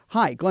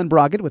Hi, Glen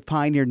Braget with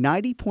Pioneer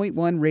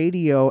 90.1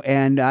 Radio,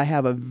 and I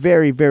have a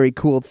very, very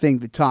cool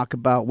thing to talk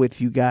about with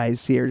you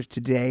guys here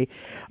today.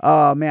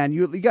 Man,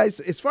 you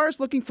guys, as far as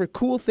looking for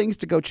cool things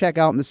to go check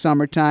out in the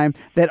summertime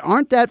that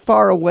aren't that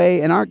far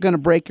away and aren't going to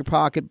break your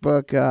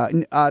pocketbook,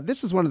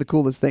 this is one of the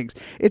coolest things.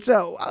 It's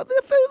a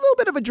little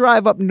bit of a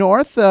drive up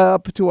north,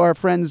 up to our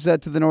friends to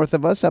the north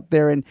of us, up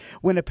there in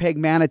Winnipeg,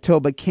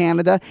 Manitoba,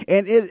 Canada.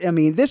 And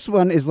this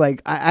one is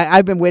like,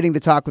 I've been waiting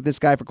to talk with this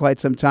guy for quite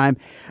some time.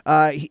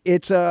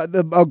 It's a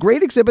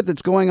great exhibit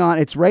that's going on.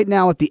 It's right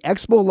now at the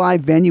EXPO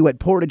Live venue at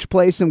Portage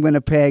Place in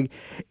Winnipeg.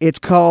 It's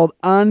called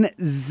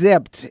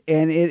Unzipped,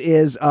 and it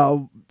is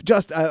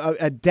just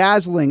a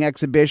dazzling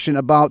exhibition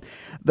about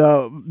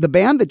the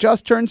band that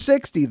just turned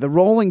 60, the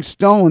Rolling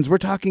Stones. We're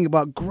talking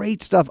about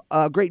great stuff,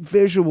 great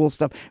visual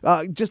stuff,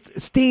 just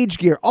stage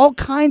gear, all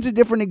kinds of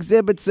different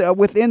exhibits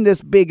within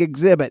this big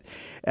exhibit.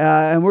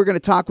 And we're going to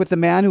talk with the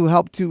man who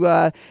helped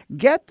to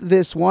get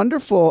this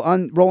wonderful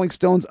Rolling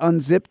Stones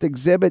Unzipped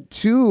exhibit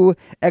to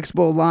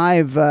Expo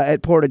Live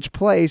at Portage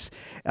Place.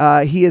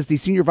 He is the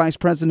Senior Vice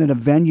President of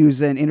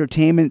Venues and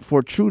Entertainment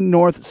for True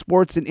North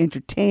Sports and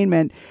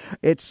Entertainment.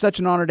 It's such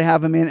an honor to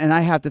have him in, and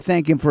I have to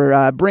thank him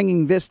for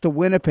bringing this to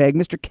Winnipeg,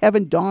 Mr.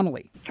 Kevin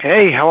Donnelly.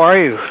 Hey, how are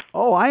you?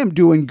 Oh, I am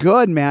doing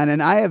good, man,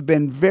 and I have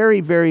been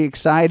very, very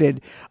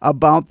excited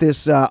about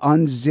this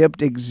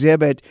Unzipped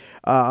exhibit,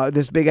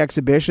 this big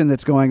exhibition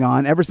that's going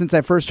on. Ever since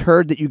I first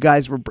heard that you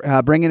guys were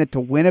bringing it to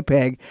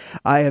Winnipeg,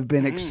 I have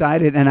been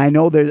excited, and I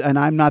know and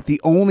I'm not the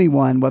only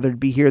one, whether it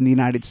be here in the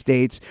United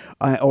States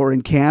or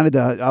in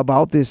Canada,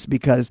 about this,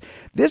 because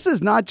this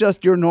is not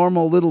just your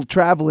normal little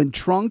traveling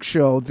trunk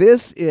show.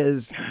 This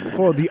is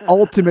for the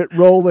ultimate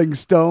Rolling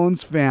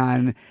Stones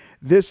fan.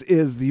 This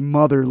is the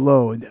mother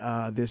lode,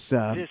 this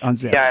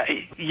Unzipped.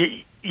 Yeah,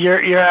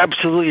 you're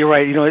absolutely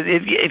right. You know,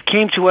 it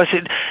came to us.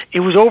 It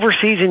was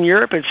overseas in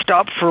Europe. It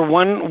stopped for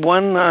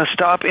one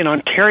stop in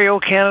Ontario,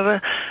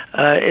 Canada.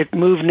 It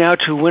moved now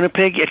to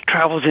Winnipeg. It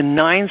travels in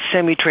 9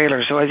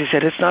 semi-trailers. So as you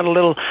said, it's not a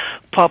little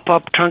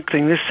pop-up trunk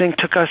thing. This thing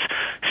took us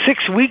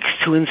 6 weeks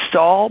to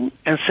install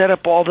and set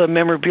up all the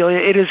memorabilia.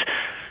 It is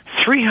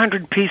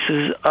 300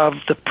 pieces of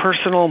the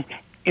personal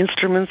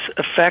instruments,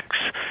 effects,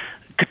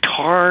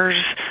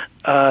 guitars,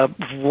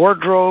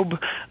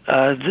 wardrobe,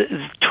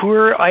 the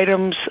tour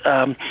items,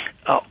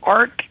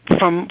 art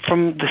from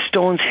the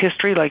Stones'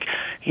 history, like,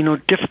 you know,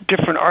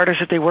 different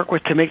artists that they work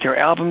with to make their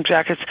album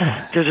jackets.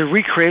 There's a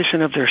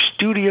recreation of their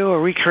studio, a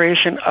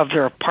recreation of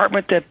their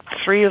apartment that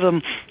 3 of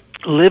them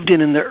lived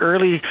in the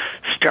early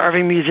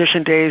starving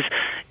musician days.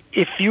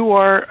 If you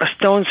are a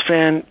Stones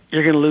fan,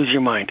 you're going to lose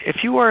your mind.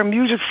 If you are a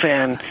music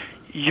fan,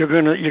 you're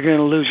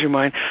gonna lose your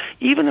mind.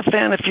 Even a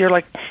fan, if you're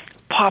like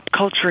pop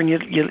culture and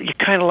you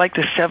kind of like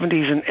the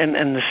 70s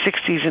and the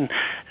 60s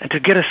and to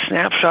get a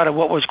snapshot of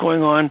what was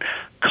going on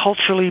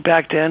culturally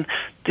back then,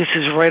 this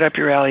is right up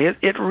your alley.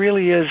 It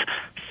really is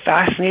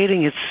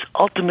fascinating. It's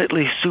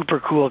ultimately super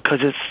cool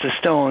because it's the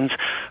Stones,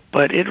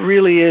 but it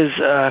really is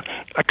a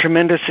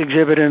tremendous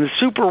exhibit, and it's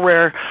super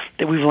rare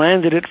that we've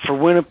landed it for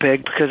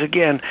Winnipeg because,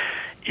 again,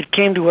 it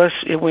came to us,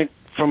 it went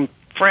from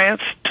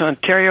France to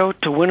Ontario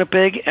to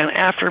Winnipeg, and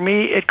after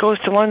me, it goes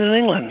to London,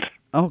 England.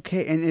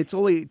 Okay, and it's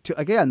only,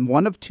 again,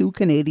 one of 2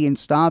 Canadian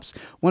stops,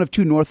 one of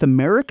 2 North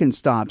American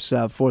stops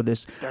for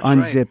this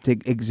Unzipped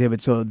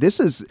exhibit. So this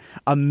is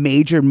a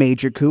major,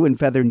 major coup and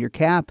feather in your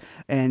cap.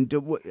 And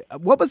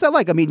what was that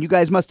like? I mean, you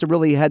guys must have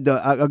really had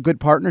a good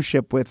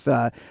partnership with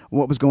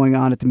what was going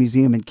on at the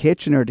museum in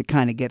Kitchener to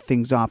kind of get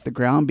things off the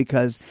ground,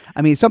 because,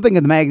 I mean, something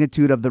of the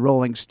magnitude of the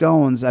Rolling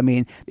Stones, I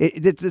mean,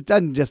 it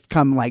doesn't just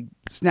come like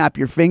snap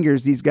your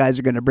fingers. These guys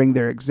are going to bring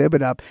their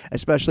exhibit up,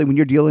 especially when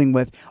you're dealing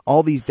with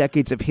all these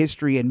decades of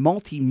history and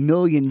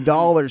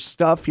multi-million-dollar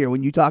stuff here.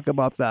 When you talk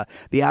about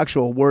the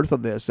actual worth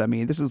of this, I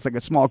mean, this is like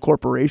a small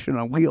corporation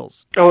on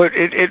wheels. Oh,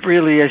 it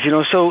really is. You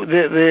know, so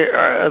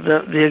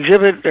the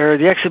exhibit or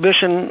the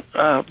exhibition,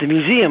 the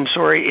museum,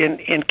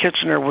 in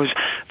Kitchener was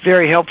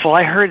very helpful.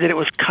 I heard that it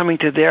was coming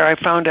to there. I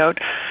found out,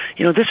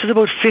 you know, this is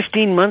about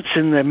 15 months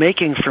in the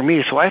making for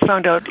me. So I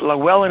found out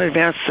well in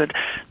advance that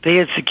they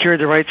had secured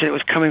the rights and it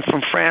was coming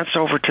from France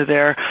over to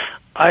there.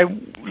 I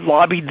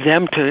lobbied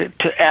them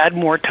to add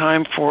more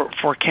time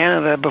for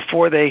Canada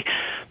before they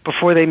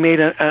made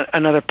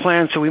another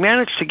plan. So we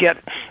managed to get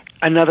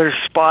another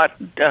spot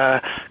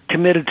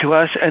committed to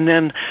us, and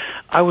then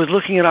I was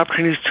looking at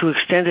opportunities to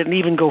extend it and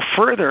even go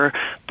further,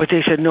 but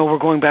they said, no, we're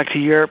going back to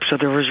Europe. So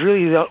there was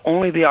really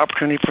only the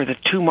opportunity for the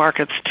 2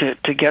 markets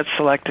to get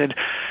selected.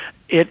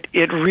 It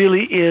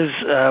really is,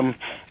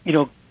 you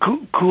know,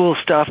 cool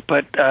stuff,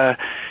 but,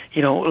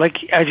 you know,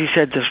 like, as you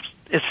said,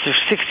 it's their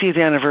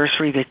 60th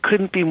anniversary. They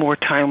couldn't be more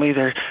timely.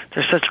 There's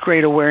such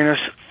great awareness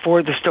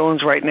for the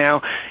Stones right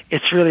now.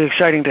 It's really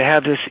exciting to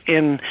have this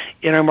in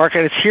our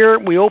market. It's here.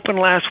 We opened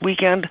last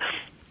weekend.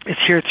 It's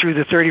here through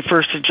the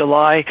 31st of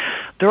July.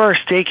 There are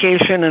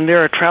staycation and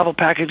there are travel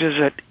packages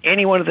at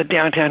any one of the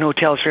downtown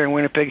hotels here in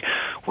Winnipeg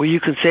where you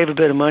can save a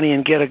bit of money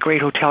and get a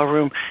great hotel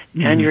room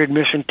and your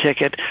admission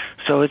ticket.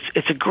 So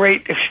it's a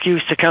great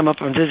excuse to come up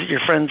and visit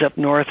your friends up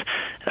north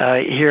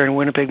here in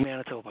Winnipeg,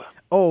 Manitoba.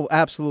 Oh,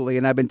 absolutely.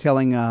 And I've been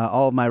telling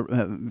all of my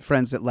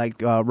friends that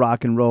like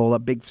rock and roll,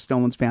 big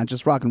Stones fans,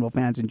 just rock and roll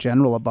fans in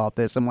general about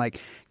this. I'm like,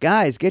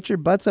 guys, get your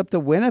butts up to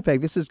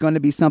Winnipeg. This is going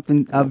to be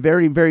something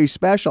very, very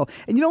special.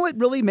 And you know what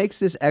really makes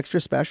this extra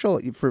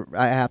special,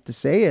 I have to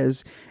say,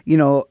 is,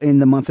 in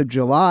the month of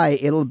July,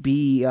 it'll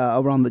be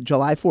around the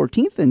July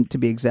 14th, and to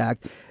be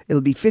exact,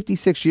 it'll be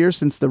 56 years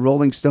since the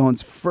Rolling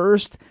Stones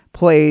first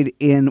played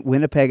in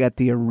Winnipeg at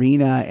the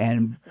arena,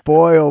 and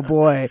boy, oh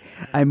boy,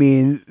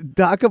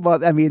 talk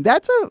about,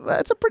 that's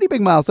a pretty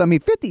big milestone.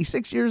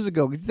 56 years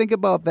ago, think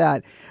about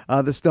that,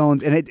 the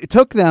Stones, and it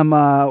took them,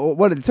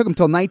 it took them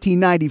till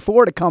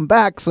 1994 to come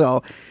back,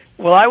 so.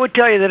 Well, I would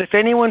tell you that if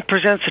anyone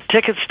presents a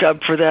ticket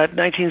stub for that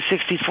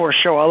 1964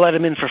 show, I'll let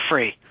him in for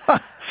free.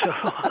 So,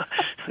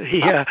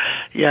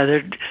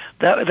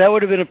 that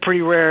would have been a pretty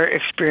rare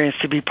experience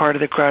to be part of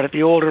the crowd at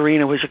the old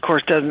arena, which of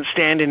course doesn't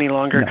stand any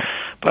longer. No.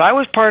 But I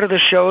was part of the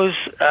shows.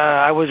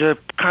 I was a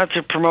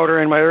concert promoter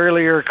in my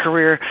earlier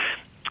career,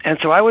 and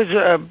so I was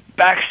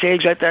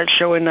backstage at that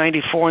show in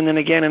 '94, and then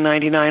again in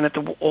 '99 at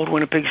the old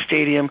Winnipeg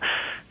Stadium.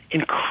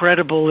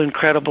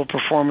 Incredible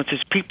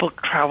performances. People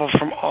travel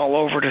from all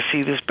over to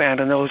see this band,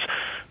 and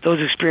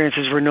those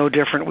experiences were no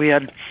different. We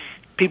had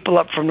people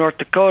up from North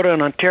Dakota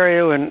and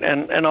Ontario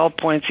and all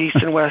points east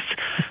and west.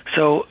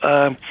 So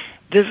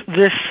this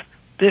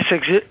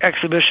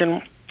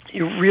exhibition,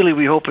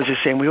 we hope is the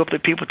same. We hope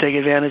that people take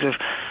advantage of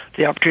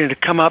the opportunity to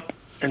come up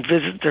and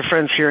visit their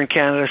friends here in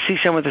Canada, see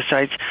some of the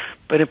sites,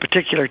 but in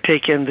particular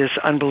take in this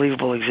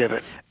unbelievable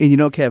exhibit.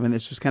 And Kevin,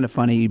 it's just kind of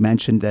funny you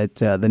mentioned that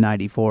the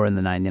 94 and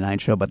the 99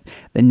 show, but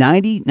the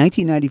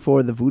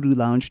 1994, the Voodoo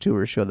Lounge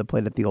Tour show that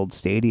played at the old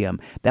stadium,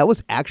 that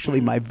was actually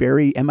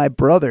and my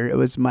brother, it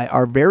was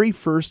our very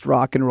first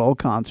rock and roll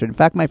concert. In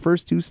fact, my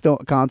first two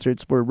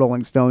concerts were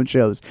Rolling Stone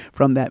shows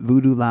from that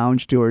Voodoo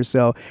Lounge Tour.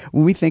 So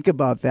when we think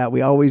about that,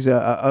 we always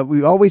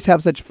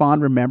have such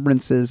fond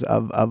remembrances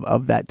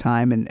of that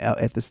time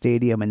at the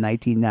stadium in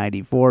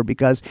 1994,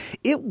 because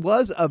it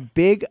was a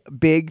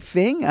big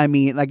thing.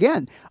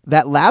 Again,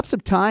 that lapse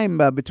of time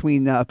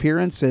between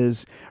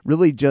appearances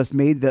really just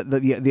made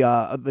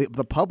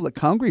the public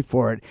hungry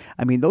for it.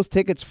 Those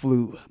tickets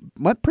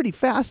went pretty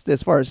fast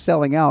as far as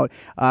selling out.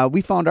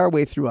 We found our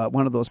way through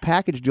one of those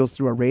package deals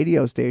through a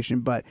radio station,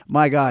 but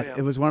my God,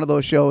 It was one of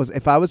those shows.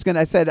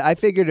 I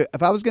figured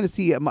if I was going to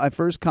see my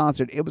first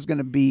concert, it was going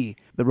to be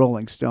the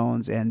Rolling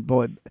Stones, and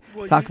boy,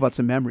 talk about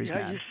some memories,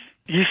 man.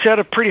 You set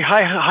a pretty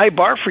high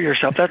bar for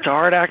yourself. That's a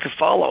hard act to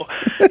follow,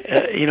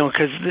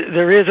 because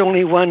there is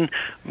only one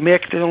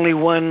Mick, there's only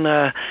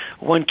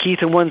one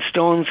Keith and one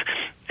Stones,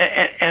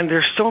 and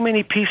there's so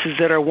many pieces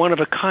that are one of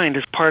a kind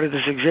as part of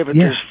this exhibit.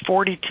 Yeah. There's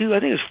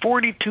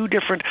 42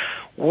 different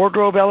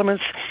wardrobe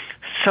elements,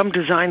 some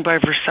designed by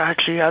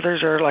Versace,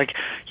 others are like,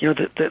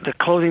 the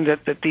clothing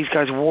that these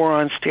guys wore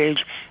on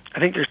stage. I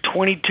think there's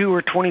 22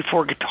 or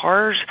 24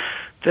 guitars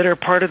that are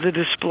part of the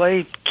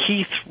display.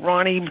 Keith,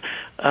 Ronnie,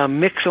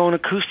 Mick's own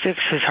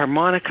acoustics, his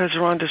harmonicas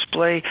are on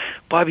display.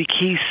 Bobby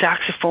Key's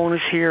saxophone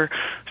is here.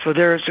 So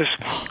there's just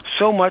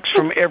so much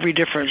from every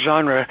different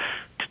genre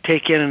to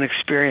take in and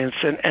experience,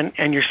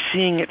 and you're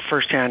seeing it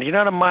firsthand. You're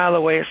not a mile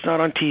away. It's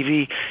not on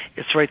TV.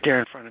 It's right there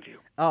in front of you.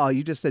 Oh,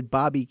 you just said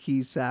Bobby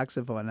Key's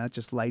saxophone. That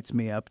just lights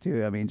me up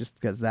too. Just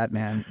because that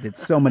man did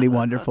so many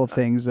wonderful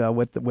things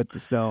with the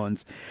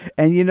Stones.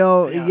 And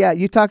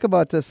you talk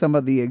about some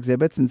of the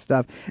exhibits and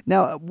stuff.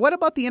 Now, what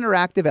about the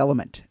interactive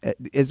element?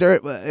 Is there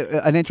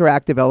an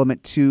interactive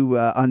element to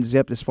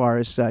Unzipped as far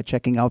as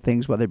checking out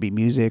things, whether it be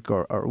music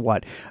or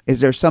what?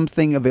 Is there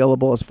something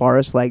available as far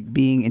as like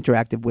being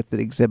interactive with the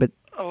exhibit?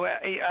 Oh,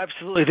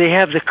 absolutely. They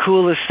have the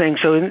coolest thing.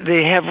 So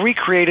they have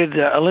recreated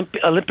the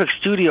Olympic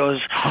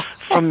Studios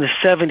from the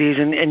 70s,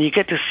 and you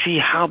get to see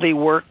how they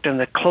worked and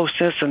the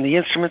closeness, and the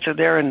instruments are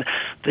there, and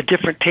the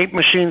different tape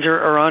machines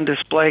are on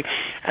display.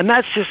 And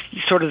that's just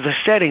sort of the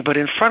setting. But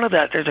in front of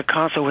that, there's a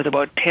console with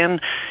about 10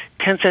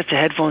 sets of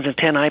headphones and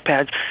 10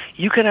 iPads.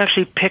 You can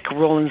actually pick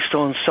Rolling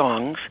Stones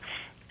songs,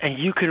 and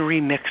you can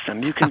remix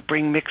them. You can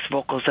bring mixed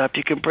vocals up.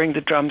 You can bring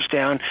the drums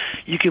down.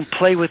 You can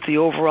play with the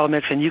overall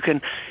mix, and you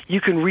can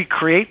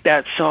recreate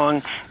that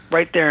song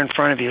right there in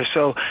front of you.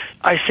 So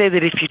I say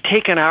that if you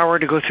take an hour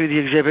to go through the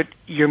exhibit,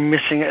 you're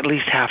missing at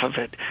least half of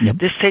it. Yep.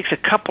 This takes a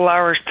couple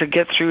hours to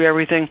get through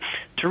everything,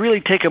 to really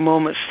take a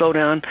moment, slow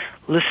down,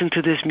 listen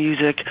to this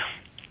music,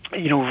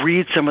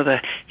 read some of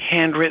the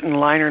handwritten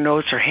liner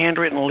notes or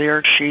handwritten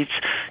lyric sheets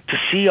to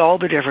see all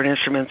the different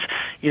instruments.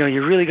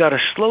 You really got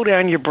to slow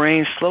down your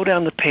brain, slow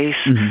down the pace,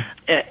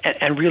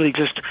 and really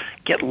just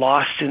get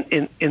lost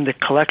in the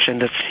collection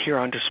that's here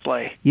on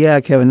display.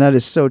 Yeah, Kevin, that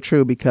is so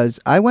true, because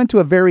I went to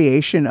a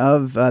variation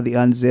of the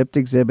Unzipped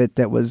exhibit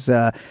that was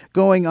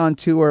going on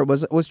tour,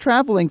 was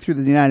traveling through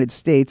the United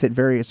States at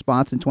various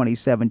spots in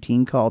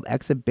 2017 called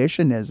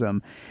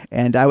Exhibitionism.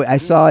 And I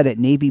saw it at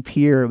Navy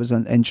Pier. It was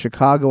in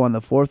Chicago on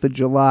the 4th of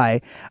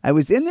July. I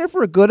was in there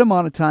for a good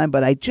amount of time,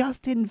 but I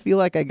just didn't feel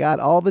like I got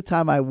all the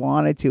time I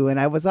wanted to. And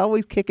I was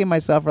always kicking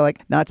myself for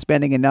like not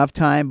spending enough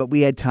time, but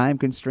we had time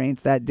constraints.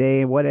 tickets that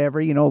day,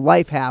 whatever,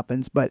 life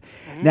happens. But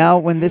now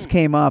when this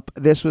came up,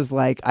 this was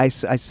like, I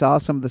saw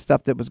some of the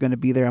stuff that was going to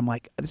be there. I'm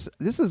like,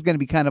 this is going to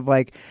be kind of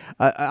like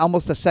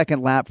almost a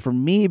second lap for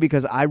me,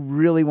 because I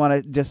really want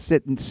to just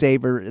sit and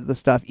savor the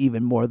stuff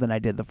even more than I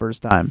did the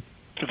first time.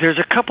 There's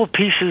a couple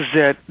pieces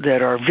that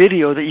are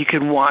video that you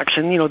can watch,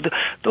 and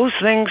those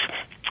things,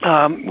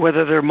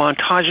 whether they're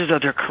montages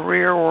of their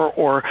career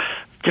or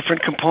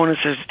different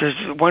components. There's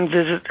one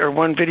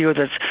video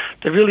that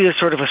really is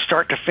sort of a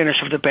start to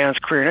finish of the band's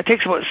career, and it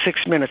takes about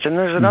 6 minutes. And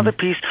there's another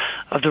piece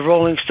of the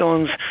Rolling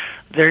Stones,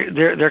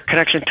 their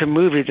connection to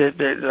movie,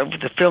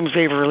 the films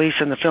they've released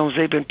and the films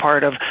they've been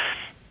part of.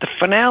 The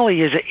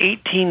finale is an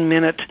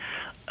 18-minute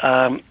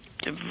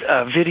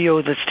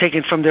video that's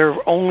taken from their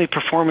only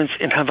performance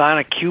in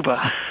Havana,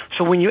 Cuba.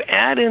 So when you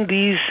add in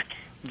these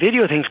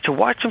video things to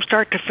watch them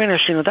start to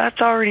finish,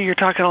 that's already, you're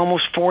talking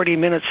almost 40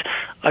 minutes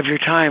of your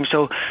time.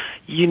 So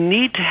you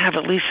need to have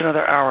at least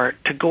another hour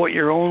to go at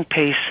your own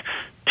pace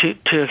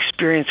to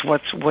experience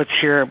what's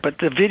here. But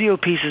the video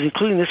pieces,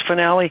 including this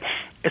finale,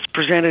 it's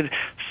presented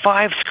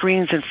 5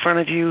 screens in front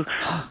of you,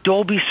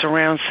 Dolby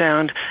surround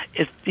sound.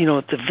 The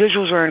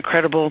visuals are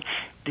incredible.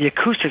 The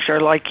acoustics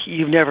are like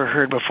you've never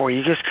heard before.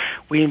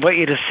 We invite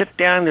you to sit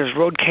down. There's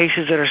road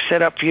cases that are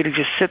set up for you to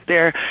just sit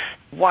there,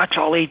 watch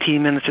all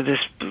 18 minutes of this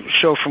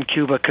show from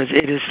Cuba, because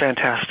it is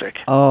fantastic.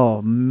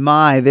 Oh,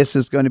 my. This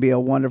is going to be a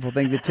wonderful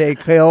thing to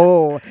take.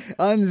 Oh,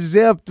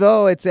 Unzipped.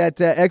 Oh, it's at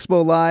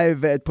EXPO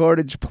Live at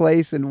Portage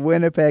Place in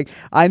Winnipeg.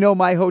 I know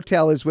my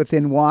hotel is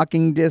within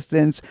walking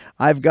distance.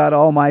 I've got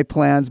all my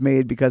plans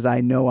made because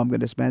I know I'm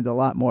going to spend a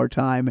lot more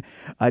time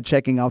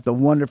checking out the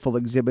wonderful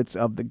exhibits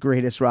of the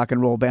greatest rock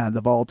and roll band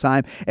of all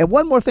time. And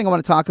one more thing I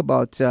want to talk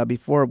about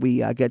before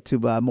we get to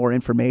more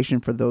information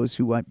for those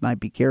who might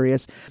be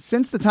curious.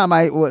 Since the time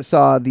I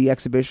saw the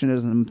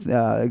exhibitionism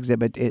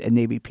exhibit at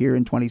Navy Pier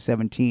in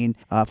 2017.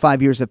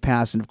 5 years have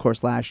passed, and of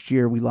course last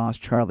year we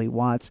lost Charlie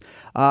Watts.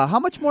 How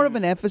much more of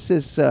an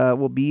emphasis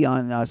will be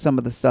on some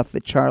of the stuff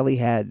that Charlie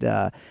had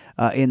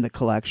in the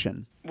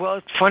collection? Well,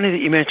 it's funny that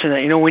you mentioned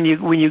that. When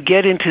you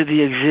get into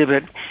the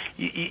exhibit,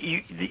 you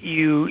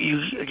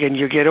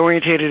get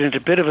orientated into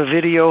a bit of a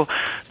video.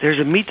 There's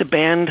a Meet the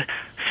Band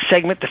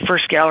segment, the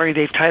first gallery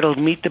they've titled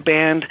Meet the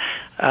Band,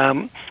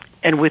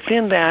 and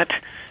within that,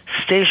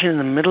 station in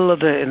the middle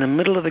of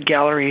the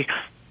gallery,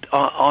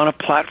 on a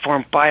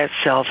platform by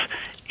itself,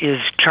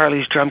 is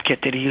Charlie's drum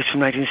kit that he used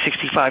from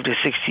 1965 to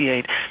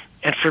 68.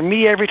 And for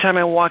me, every time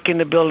I walk in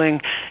the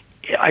building,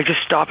 I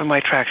just stop in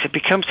my tracks. It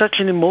becomes such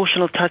an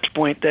emotional touch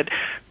point that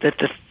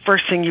the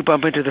first thing you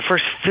bump into, the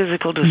first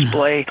physical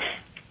display,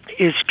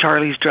 is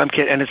Charlie's drum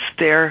kit, and it's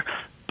there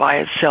by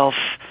itself.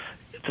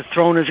 The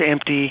throne is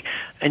empty,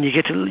 and you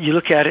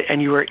look at it,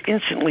 and you are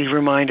instantly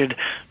reminded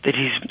that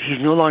he's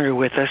no longer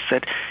with us.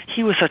 That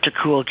he was such a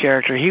cool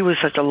character. He was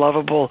such a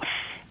lovable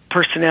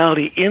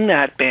personality in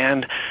that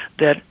band.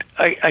 That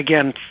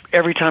again,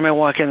 every time I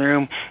walk in the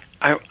room,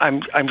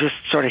 I'm just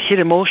sort of hit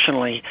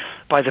emotionally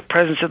by the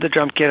presence of the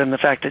drum kit and the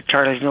fact that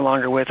Charlie's no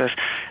longer with us.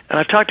 And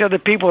I've talked to other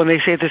people, and they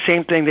say the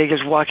same thing. They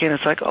just walk in,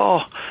 it's like,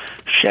 oh,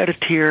 shed a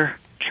tear.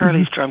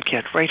 Charlie's drum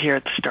kit right here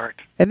at the start.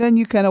 And then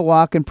you kind of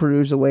walk and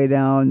peruse the way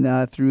down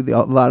through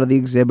a lot of the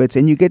exhibits,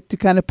 and you get to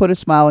kind of put a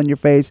smile on your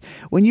face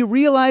when you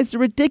realize the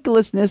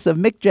ridiculousness of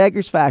Mick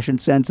Jagger's fashion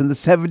sense in the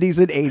 70s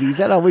and 80s.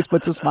 That always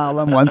puts a smile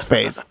on one's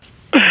face.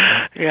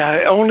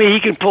 Yeah, only he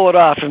can pull it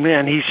off, and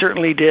man, he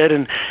certainly did.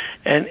 And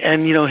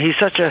he's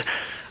such a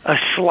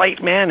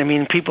slight man. I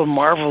mean, people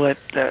marvel at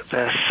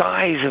the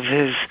size of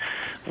his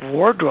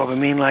wardrobe. I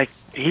mean, like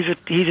he's a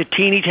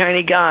teeny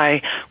tiny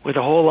guy with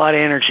a whole lot of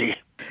energy.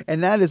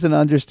 And that is an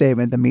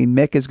understatement. I mean,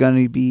 Mick is going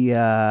to be,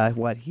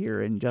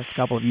 here in just a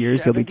couple of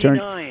years.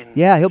 79.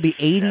 He'll be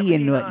 80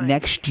 in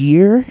next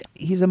year.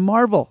 He's a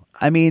marvel.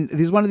 I mean,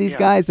 he's one of these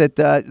guys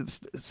that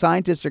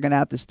scientists are going to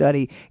have to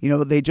study.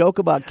 They joke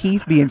about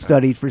Keith being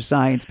studied for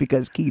science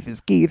because Keith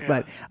is Keith,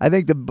 but I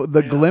think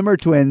the Glimmer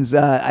twins,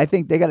 I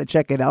think they got to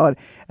check it out.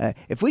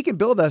 If we can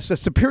build a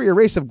superior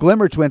race of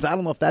Glimmer twins, I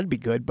don't know if that'd be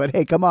good, but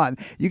hey, come on.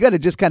 You got to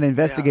just kind of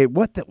investigate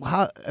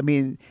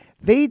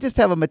they just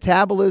have a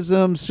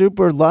metabolism,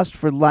 super lust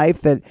for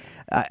life that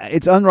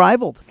it's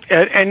unrivaled.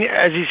 And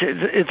as you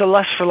said, it's a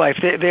lust for life.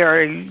 They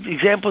are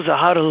examples of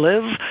how to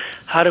live,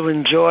 how to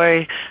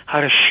enjoy,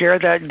 how to share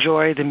that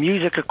joy. The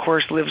music, of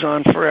course, lives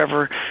on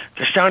forever.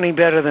 They're sounding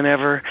better than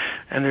ever,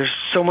 and there's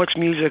so much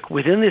music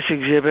within this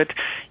exhibit.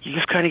 You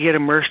just kind of get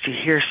immersed. You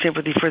hear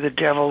Sympathy for the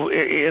Devil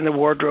in the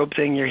wardrobe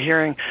thing. You're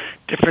hearing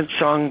different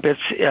song bits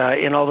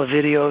in all the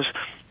videos.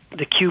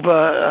 The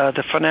Cuba,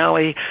 the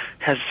finale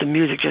has the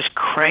music just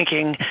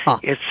cranking.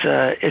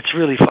 It's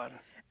really fun.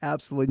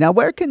 Absolutely. Now,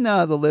 where can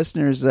the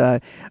listeners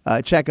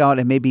check out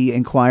and maybe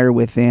inquire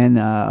within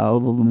a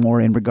little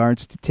more in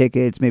regards to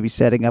tickets, maybe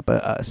setting up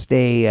a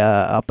stay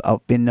up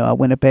in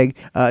Winnipeg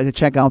to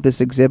check out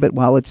this exhibit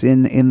while it's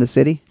in the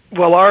city?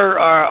 Well,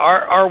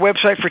 our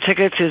website for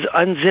tickets is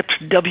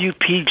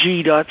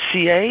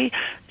unzippedwpg.ca.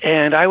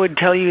 And I would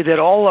tell you that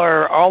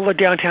all the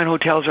downtown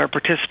hotels are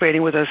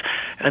participating with us,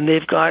 and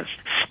they've got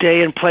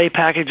stay and play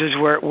packages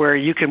where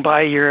you can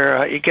buy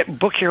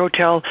book your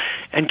hotel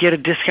and get a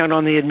discount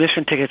on the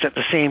admission tickets at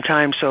the same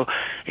time. So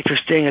if you're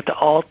staying at the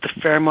Alt, the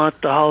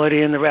Fairmont, the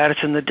Holiday Inn, the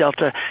Radisson, the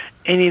Delta,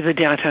 any of the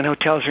downtown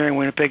hotels here in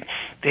Winnipeg,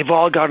 they've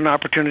all got an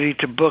opportunity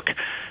to book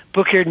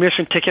your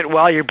admission ticket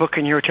while you're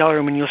booking your hotel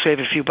room, and you'll save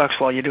a few bucks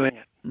while you're doing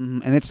it.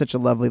 And it's such a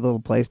lovely little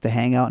place to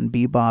hang out and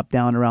bebop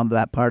down around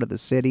that part of the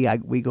city.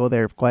 We go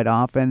there quite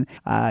often.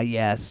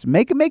 Yes,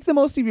 make the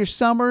most of your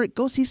summer.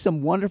 Go see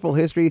some wonderful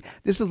history.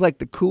 This is like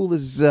the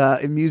coolest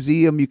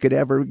museum you could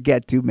ever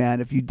get to, man,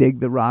 if you dig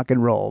the rock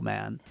and roll,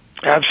 man.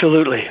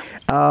 Absolutely.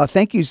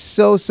 Thank you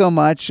so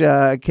much,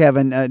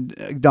 Kevin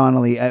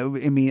Donnelly.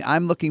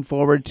 I'm looking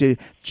forward to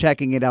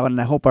checking it out,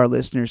 and I hope our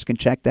listeners can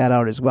check that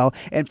out as well.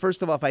 And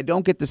first of all, if I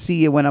don't get to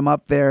see you when I'm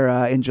up there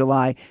in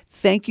July,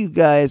 thank you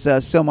guys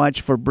so much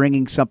for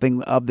bringing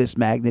something of this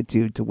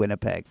magnitude to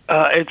Winnipeg.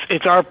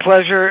 It's our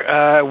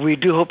pleasure. We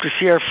do hope to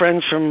see our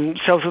friends from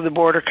south of the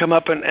border come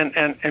up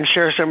and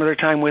share some of their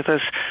time with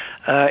us.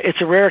 It's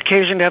a rare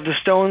occasion to have the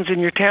Stones in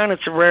your town.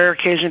 It's a rare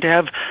occasion to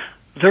have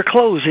their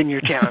clothes in your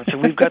town. So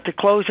we've got the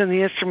clothes and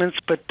the instruments,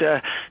 but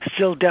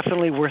still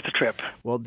definitely worth the trip. Well,